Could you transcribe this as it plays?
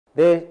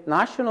The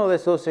National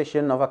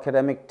Association of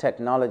Academic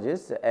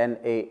Technologists,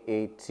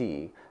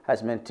 N.A.A.T,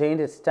 has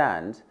maintained its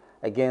stand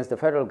against the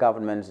federal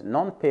government's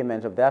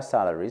non-payment of their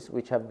salaries,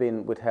 which have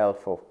been withheld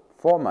for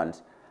 4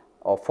 months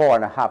or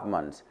 4.5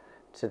 months.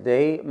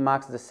 Today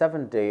marks the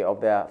 7th day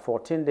of their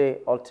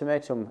 14-day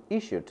ultimatum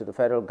issued to the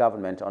federal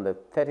government on the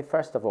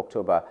 31st of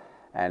October,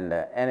 and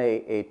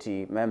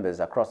N.A.A.T members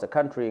across the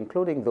country,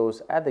 including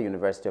those at the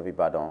University of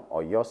Ibadan,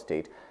 Oyo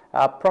State,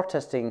 are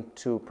protesting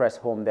to press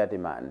home their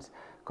demands.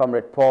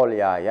 Comrade Paul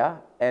Yahaya,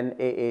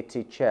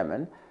 N.A.A.T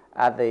Chairman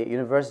at the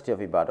University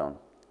of Ibadan,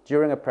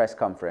 during a press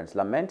conference,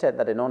 lamented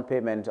that the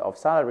non-payment of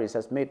salaries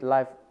has made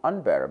life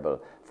unbearable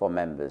for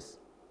members.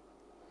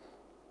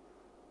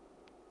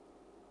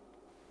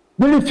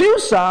 The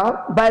refusal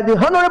by the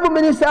Honorable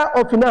Minister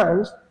of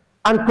Finance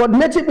and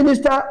Coordinating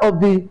Minister of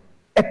the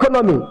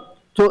Economy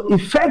to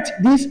effect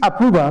this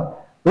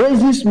approval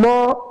raises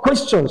more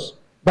questions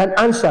than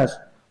answers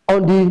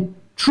on the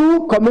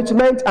true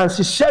commitment and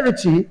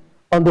sincerity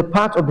on the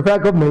part of the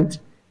federal government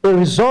in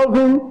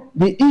resolving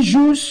the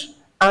issues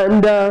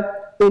and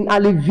in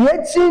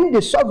alleviating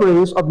the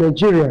sufferings of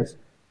Nigerians,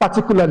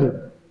 particularly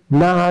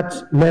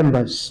NAAT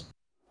members.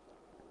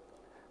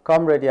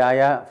 Comrade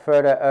Yahaya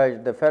further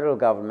urged the federal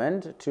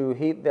government to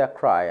heed their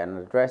cry and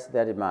address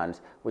their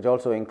demands, which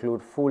also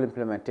include full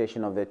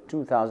implementation of the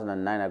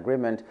 2009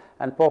 agreement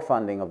and poor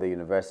funding of the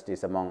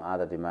universities, among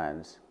other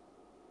demands.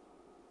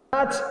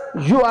 That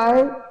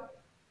UI,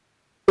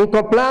 in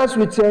compliance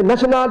with a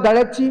national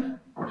directive,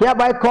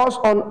 hereby calls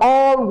on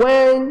all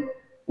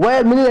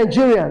well-meaning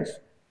Nigerians,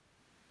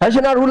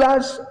 national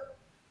rulers,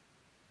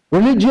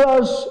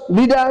 religious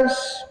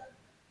leaders,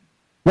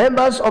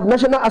 members of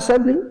National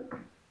Assembly,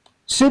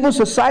 civil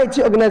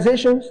society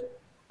organizations,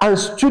 and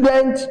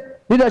student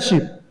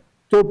leadership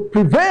to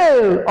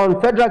prevail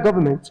on federal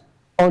government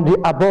on the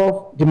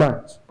above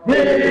demands.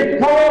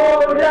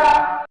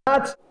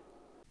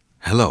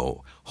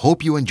 Hello,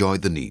 hope you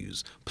enjoyed the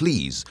news.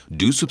 Please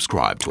do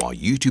subscribe to our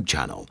YouTube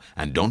channel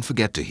and don't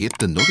forget to hit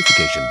the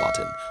notification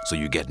button so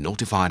you get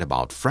notified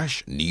about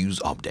fresh news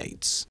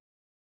updates.